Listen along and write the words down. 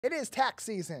It is tax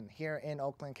season here in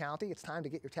Oakland County. It's time to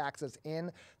get your taxes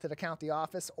in to the county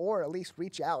office, or at least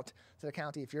reach out to the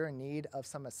county if you're in need of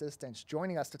some assistance.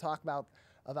 Joining us to talk about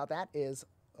that is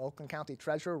Oakland County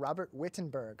Treasurer Robert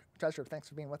Wittenberg. Treasurer, thanks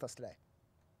for being with us today.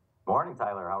 Morning,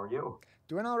 Tyler. How are you?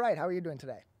 Doing all right. How are you doing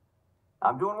today?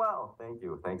 I'm doing well. Thank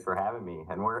you. Thanks for having me.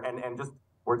 And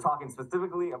we're talking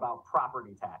specifically about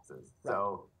property taxes. Right.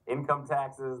 So income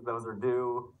taxes, those are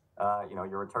due.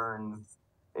 Your returns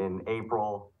in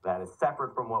April. That is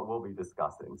separate from what we'll be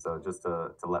discussing. So just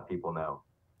to let people know.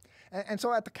 And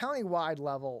so at the county-wide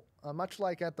level, much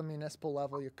like at the municipal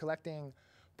level, you're collecting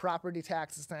property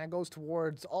taxes, and that goes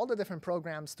towards all the different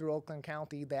programs through Oakland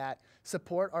County that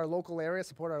support our local area,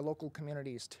 support our local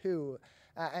communities too.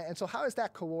 And so how is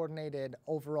that coordinated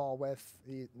overall with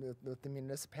the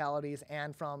municipalities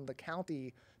and from the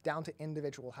county down to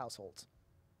individual households?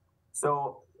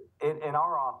 So in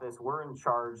our office, we're in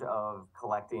charge of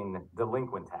collecting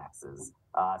delinquent taxes.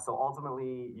 So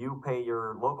ultimately, you pay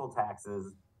your local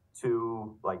taxes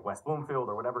to like West Bloomfield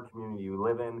or whatever community you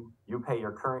live in. You pay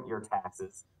your current year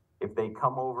taxes. If they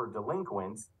come over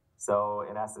delinquent, so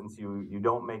in essence, you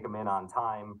don't make them in on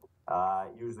time,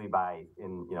 usually by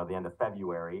the end of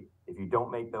February. If you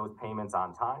don't make those payments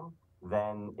on time,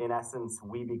 then in essence,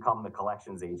 we become the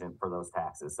collections agent for those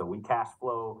taxes. So we cash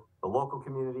flow the local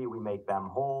community, we make them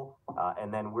whole,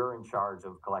 and then we're in charge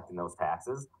of collecting those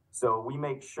taxes. So we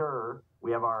make sure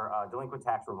we have our delinquent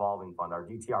tax revolving fund, our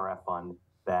DTRF fund,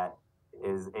 that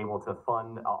is able to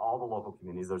fund all the local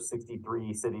communities. There's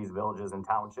 63 cities, villages, and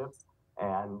townships,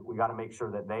 and we got to make sure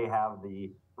that they have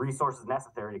the resources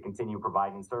necessary to continue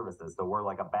providing services. So we're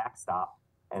like a backstop.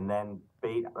 And then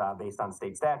based on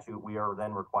state statute, we are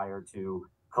then required to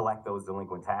collect those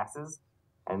delinquent taxes.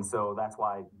 And so that's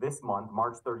why this month,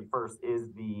 March 31st,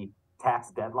 is the tax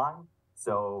deadline.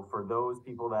 So for those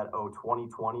people that owe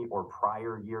 2020 or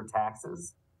prior year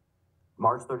taxes,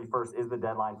 March 31st is the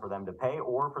deadline for them to pay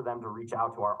or for them to reach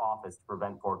out to our office to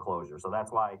prevent foreclosure. So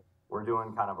that's why we're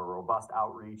doing kind of a robust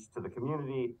outreach to the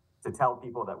community to tell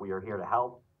people that we are here to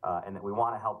help and that we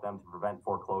want to help them to prevent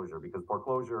foreclosure, because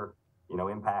foreclosure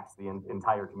impacts the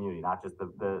entire community, not just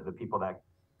the people that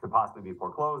could possibly be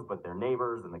foreclosed, but their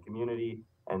neighbors and the community.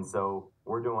 And so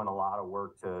we're doing a lot of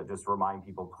work to just remind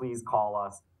people, please call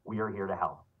us. We are here to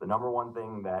help. The number one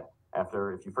thing that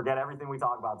if you forget everything we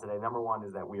talk about today, number one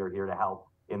is that we are here to help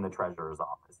in the treasurer's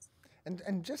office.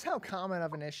 And just how common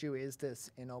of an issue is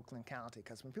this in Oakland County?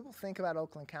 Because when people think about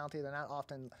Oakland County, they're not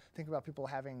often thinking about people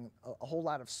having a whole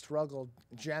lot of struggle,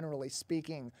 generally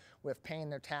speaking, with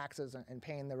paying their taxes and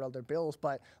paying their other bills.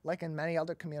 But like in many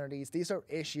other communities, these are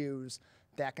issues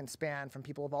that can span from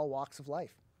people of all walks of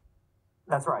life.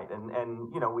 That's right.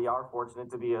 And we are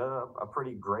fortunate to be a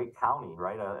pretty great county,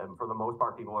 right? And for the most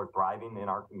part, people are thriving in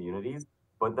our communities,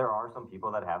 but there are some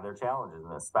people that have their challenges,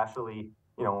 and especially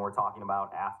when we're talking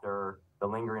about after the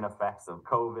lingering effects of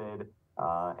COVID.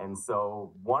 And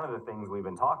so one of the things we've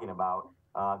been talking about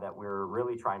that we're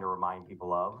really trying to remind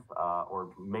people of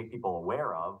or make people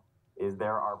aware of is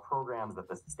there are programs that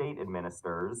the state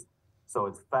administers. So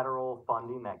it's federal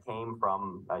funding that came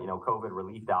from, COVID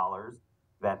relief dollars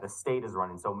that the state is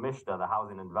running. So MISHDA, the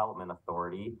Housing and Development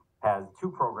Authority, has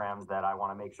two programs that I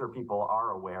want to make sure people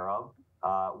are aware of.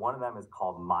 One of them is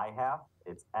called MIHAF.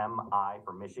 It's M-I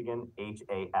for Michigan,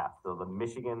 H-A-F. So the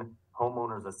Michigan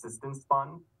Homeowners Assistance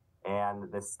Fund,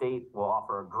 and the state will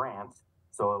offer a grant.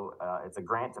 So it's a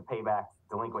grant to pay back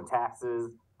delinquent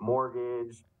taxes,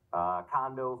 mortgage,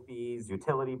 condo fees,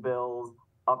 utility bills,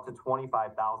 up to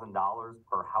 $25,000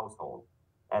 per household.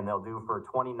 And they'll do for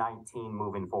 2019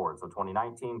 moving forward. So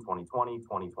 2019, 2020,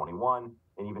 2021,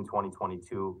 and even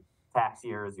 2022 tax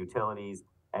years, utilities.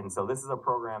 And so this is a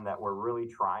program that we're really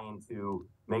trying to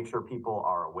make sure people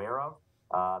are aware of.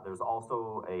 There's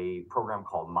also a program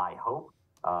called My Hope,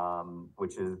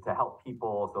 which is to help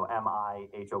people, so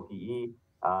MIHOPE,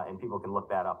 and people can look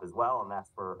that up as well. And that's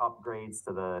for upgrades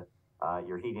to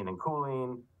your heating and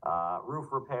cooling, roof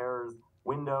repairs,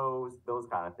 windows, those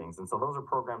kind of things. And so those are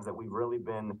programs that we've really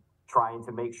been trying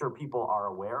to make sure people are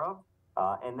aware of.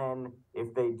 And then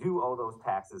if they do owe those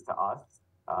taxes to us,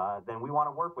 then we want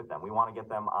to work with them. We want to get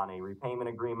them on a repayment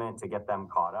agreement to get them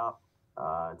caught up,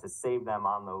 to save them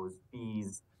on those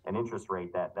fees and interest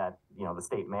rate that the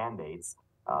state mandates.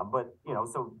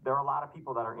 So there are a lot of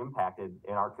people that are impacted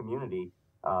in our community.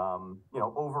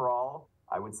 Overall,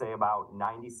 I would say about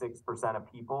 96% of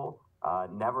people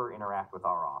never interact with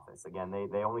our office. Again,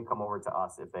 they only come over to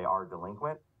us if they are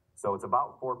delinquent. So it's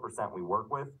about 4% we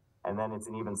work with. And then it's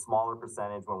an even smaller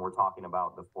percentage when we're talking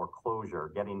about the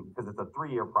foreclosure, because it's a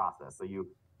 3-year process. So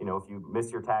if you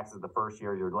miss your taxes the first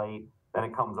year, you're late. then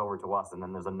it comes over to us. And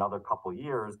then there's another couple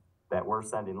years that we're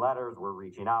sending letters, we're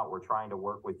reaching out, we're trying to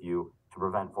work with you to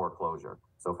prevent foreclosure.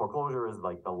 So foreclosure is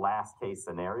like the last case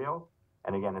scenario.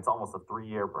 And again, it's almost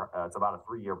it's about a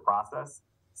 3-year process.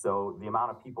 So the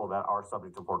amount of people that are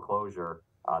subject to foreclosure,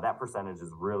 that percentage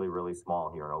is really, really small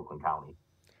here in Oakland County.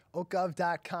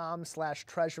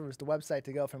 Oakgov.com/treasurer is the website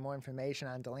to go for more information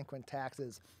on delinquent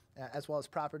taxes, as well as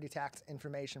property tax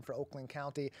information for Oakland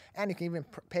County. And you can even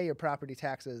pay your property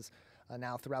taxes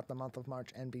now throughout the month of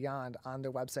March and beyond on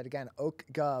their website. Again,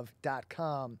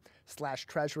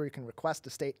 oakgov.com/treasurer. You can request a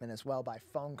statement as well by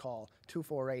phone call,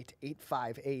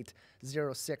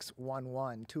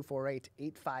 248-858-0611,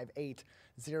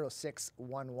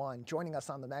 248-858-0611. Joining us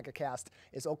on the Megacast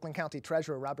is Oakland County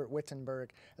Treasurer Robert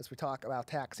Wittenberg as we talk about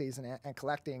tax season and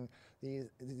collecting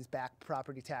these back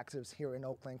property taxes here in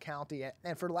Oakland County.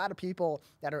 And for a lot of people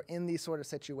that are in these sort of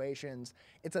situations,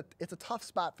 it's a tough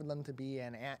spot for them to be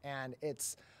in, and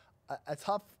it's a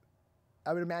tough,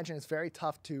 I would imagine it's very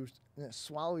tough to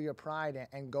swallow your pride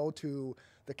and go to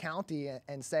the county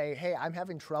and say, hey, I'm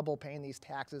having trouble paying these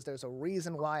taxes. There's a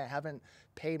reason why I haven't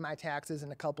paid my taxes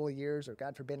in a couple of years, or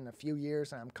God forbid in a few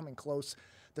years, and I'm coming close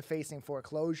to facing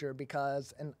foreclosure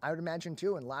because, and I would imagine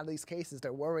too, in a lot of these cases,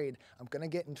 they're worried I'm going to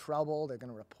get in trouble. They're going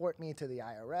to report me to the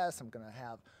IRS. I'm going to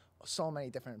have so many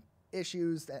different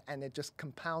issues, and it just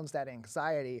compounds that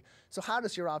anxiety. So how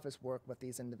does your office work with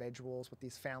these individuals, with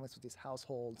these families, with these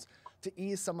households to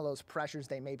ease some of those pressures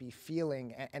they may be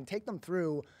feeling and take them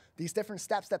through these different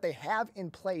steps that they have in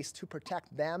place to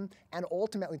protect them and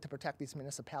ultimately to protect these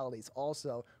municipalities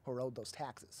also who are owed those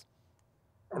taxes?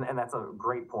 And that's a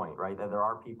great point, right? That there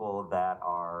are people that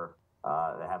are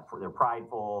they're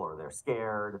prideful or they're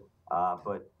scared,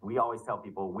 but we always tell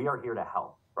people we are here to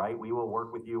help, right? We will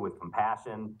work with you with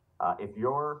compassion. If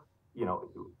you're,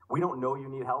 we don't know you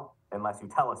need help unless you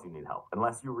tell us you need help,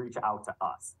 unless you reach out to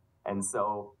us. And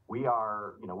so we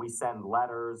are, we send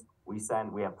letters, we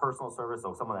have personal service.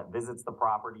 So someone that visits the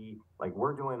property, like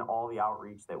we're doing all the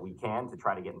outreach that we can to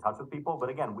try to get in touch with people. But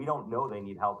again, we don't know they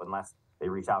need help unless they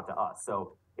reach out to us.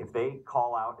 So if they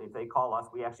call us,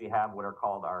 we actually have what are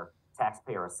called our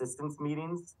taxpayer assistance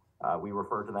meetings. We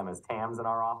refer to them as TAMs in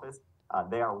our office.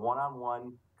 They are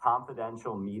one-on-one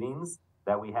confidential meetings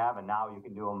that we have, and now you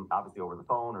can do them obviously over the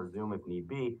phone or Zoom if need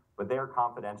be, but they're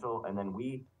confidential, and then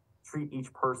we treat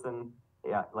each person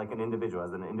like an individual.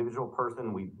 As an individual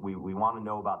person, we want to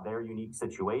know about their unique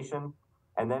situation,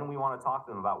 and then we want to talk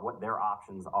to them about what their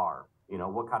options are,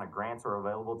 what kind of grants are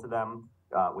available to them.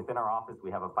 Within our office, we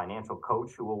have a financial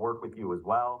coach who will work with you as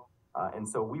well. And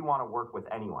so we want to work with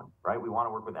anyone, right? We want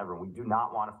to work with everyone. We do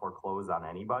not want to foreclose on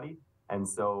anybody. And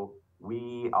so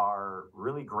we are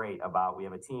really great we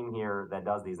have a team here that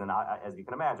does these. And as you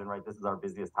can imagine, right, this is our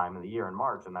busiest time of the year in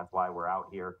March. And that's why we're out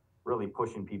here really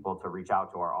pushing people to reach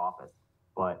out to our office.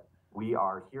 But we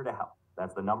are here to help.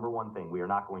 That's the number one thing. We are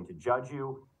not going to judge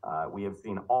you. We have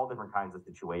seen all different kinds of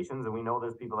situations, and we know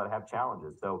there's people that have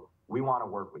challenges. So we want to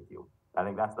work with you. I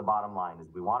think that's the bottom line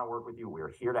is we want to work with you. We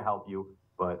are here to help you,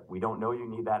 but we don't know you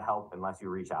need that help unless you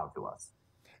reach out to us.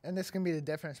 And this can be the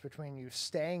difference between you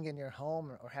staying in your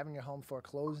home or having your home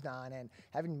foreclosed on and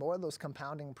having more of those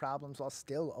compounding problems while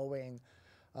still owing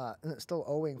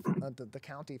the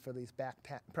county for these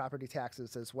property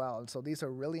taxes as well. And so these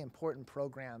are really important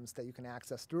programs that you can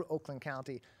access through Oakland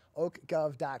County,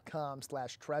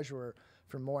 oakgov.com/treasurer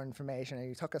for more information. And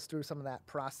you took us through some of that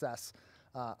process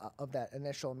of that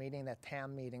initial meeting, that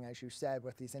TAM meeting, as you said,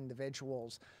 with these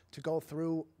individuals to go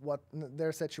through what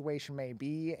their situation may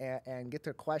be and get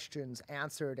their questions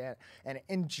answered. And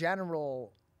in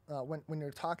general, when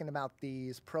you're talking about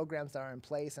these programs that are in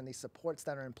place and these supports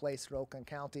that are in place for Oakland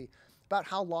County, about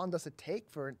how long does it take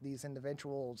for these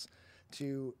individuals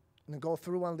to go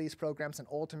through one of these programs and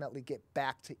ultimately get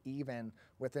back to even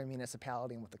with their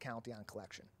municipality and with the county on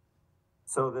collection?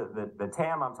 So the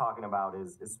TAM I'm talking about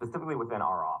is specifically within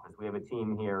our office. We have a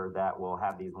team here that will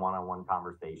have these one-on-one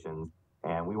conversations,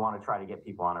 and we want to try to get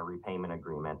people on a repayment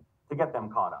agreement to get them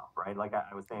caught up, right? Like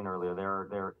I was saying earlier,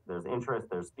 there's interest,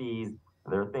 there's fees,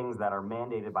 there are things that are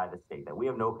mandated by the state that we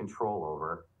have no control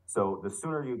over. So the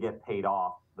sooner you get paid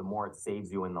off, the more it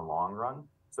saves you in the long run.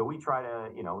 So we try to,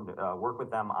 work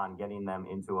with them on getting them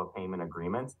into a payment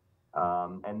agreement.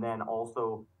 And then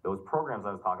also those programs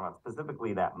I was talking about,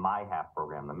 specifically that MyHAP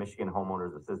program, the Michigan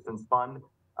Homeowners Assistance Fund,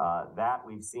 that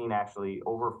we've seen actually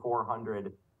over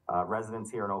 400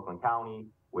 residents here in Oakland County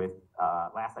with,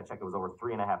 last I checked, it was over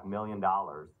 $3.5 million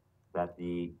that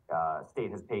the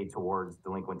state has paid towards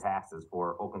delinquent taxes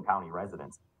for Oakland County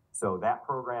residents. So that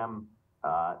program,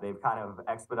 they've kind of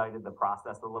expedited the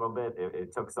process a little bit.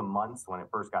 It took some months when it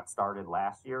first got started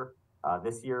last year.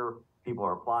 This year, people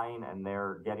are applying and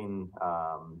they're getting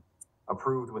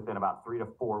approved within about 3 to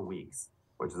 4 weeks,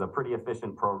 which is a pretty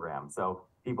efficient program. So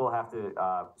people have to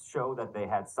show that they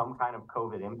had some kind of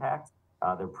COVID impact.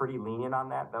 They're pretty lenient on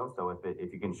that, though. So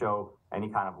if you can show any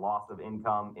kind of loss of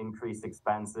income, increased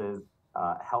expenses,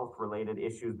 health-related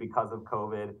issues because of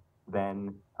COVID,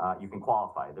 then you can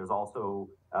qualify. There's also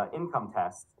income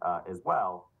tests as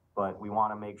well, but we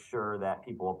want to make sure that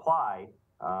people apply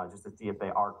just to see if they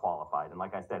are qualified. And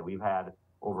like I said, we've had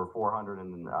over 400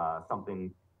 and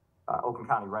something Oakland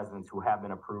County residents who have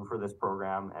been approved for this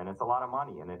program, and it's a lot of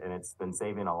money, and it's been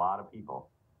saving a lot of people.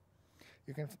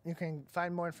 You can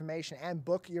find more information and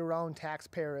book your own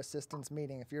taxpayer assistance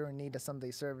meeting if you're in need of some of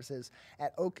these services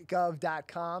at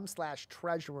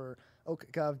oakgov.com/treasurer,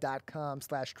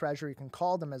 oakgov.com/treasurer. You can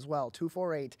call them as well,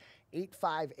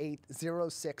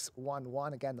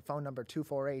 248-858-0611. Again, the phone number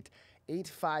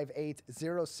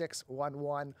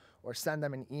 248-858-0611, or send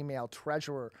them an email,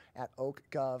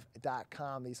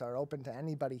 treasurer@oakgov.com. These are open to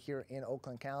anybody here in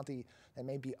Oakland County that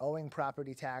may be owing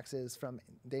property taxes from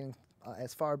dating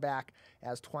as far back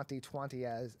as 2020,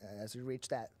 as you reach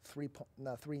that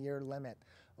three-year limit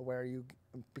where you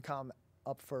become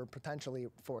up for potentially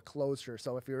foreclosure.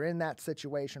 So if you're in that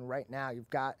situation right now, you've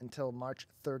got until March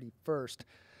 31st,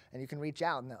 and you can reach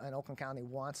out, and Oakland County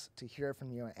wants to hear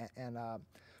from you. And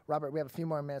Robert, we have a few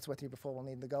more minutes with you before we'll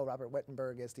need to go. Robert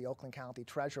Wittenberg is the Oakland County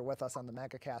Treasurer with us on the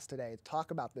Megacast today to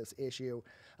talk about this issue.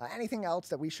 Anything else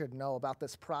that we should know about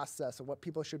this process, or what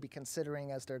people should be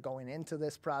considering as they're going into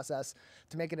this process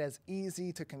to make it as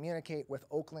easy to communicate with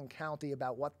Oakland County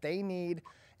about what they need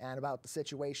and about the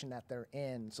situation that they're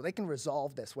in, so they can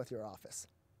resolve this with your office?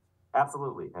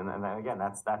 Absolutely, and again,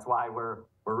 that's why we're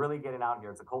really getting out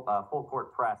here. It's a full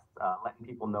court press, letting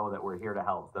people know that we're here to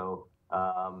help. So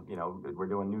we're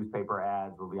doing newspaper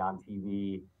ads, we'll be on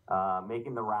TV,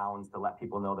 making the rounds to let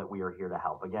people know that we are here to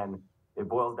help. Again, it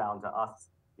boils down to us.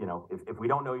 If we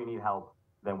don't know you need help,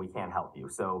 then we can't help you.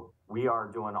 So we are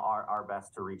doing our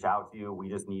best to reach out to you. We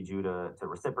just need you to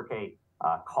reciprocate,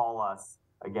 call us.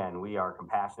 Again, we are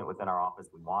compassionate within our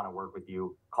office. We want to work with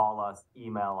you. Call us,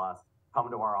 email us, come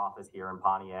to our office here in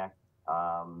Pontiac.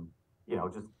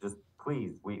 Just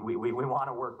please, we want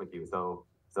to work with you. So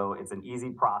it's an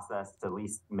easy process to at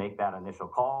least make that initial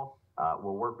call.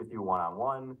 We'll work with you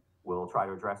one-on-one. We'll try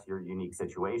to address your unique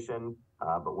situation,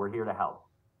 but we're here to help.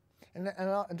 And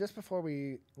just before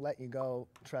we let you go,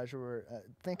 Treasurer,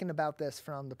 thinking about this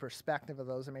from the perspective of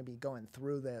those that may be going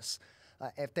through this,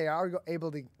 if they are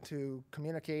able to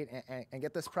communicate and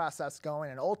get this process going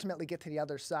and ultimately get to the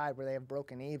other side where they have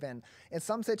broken even, in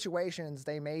some situations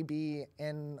they may be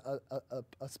in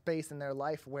a space in their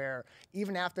life where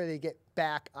even after they get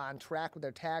back on track with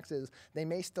their taxes, they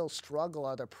may still struggle.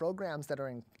 Are there programs that are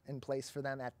in place for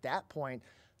them at that point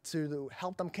to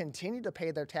help them continue to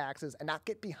pay their taxes and not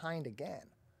get behind again?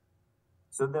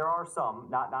 So there are some,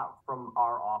 not from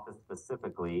our office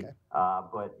specifically, okay.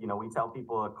 But we tell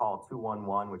people to call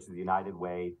 211, which is the United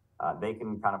Way. They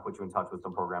can kind of put you in touch with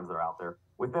some programs that are out there.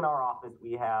 Within our office,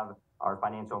 we have our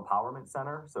Financial Empowerment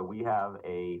Center. So we have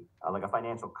a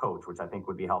financial coach, which I think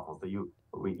would be helpful. So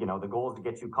the goal is to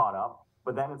get you caught up,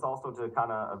 but then it's also to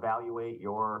kind of evaluate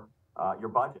your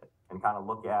budget and kind of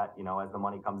look at, as the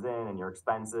money comes in and your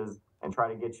expenses, and try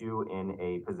to get you in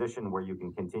a position where you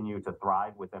can continue to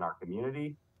thrive within our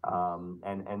community,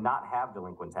 and not have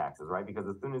delinquent taxes, right? Because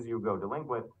as soon as you go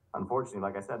delinquent, unfortunately,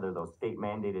 like I said, there are those state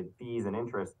mandated fees and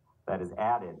interest that is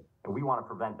added, and we want to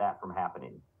prevent that from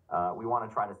happening. We want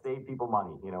to try to save people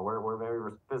money. We're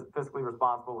very fiscally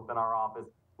responsible within our office.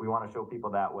 We want to show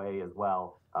people that way as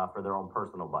well, for their own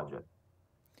personal budget.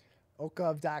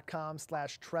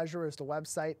 Oakgov.com/treasurer is the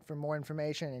website for more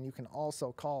information, and you can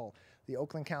also call the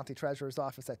Oakland County Treasurer's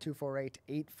Office at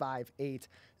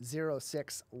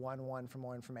 248-858-0611 for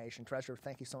more information. Treasurer,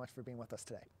 thank you so much for being with us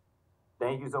today.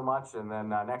 Thank you so much, and then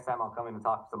next time I'll come in and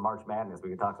talk some March Madness. We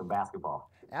can talk some basketball.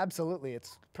 Absolutely.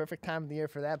 It's perfect time of the year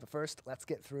for that, but first, let's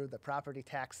get through the property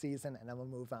tax season, and then we'll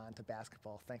move on to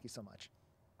basketball. Thank you so much.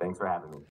 Thanks for having me.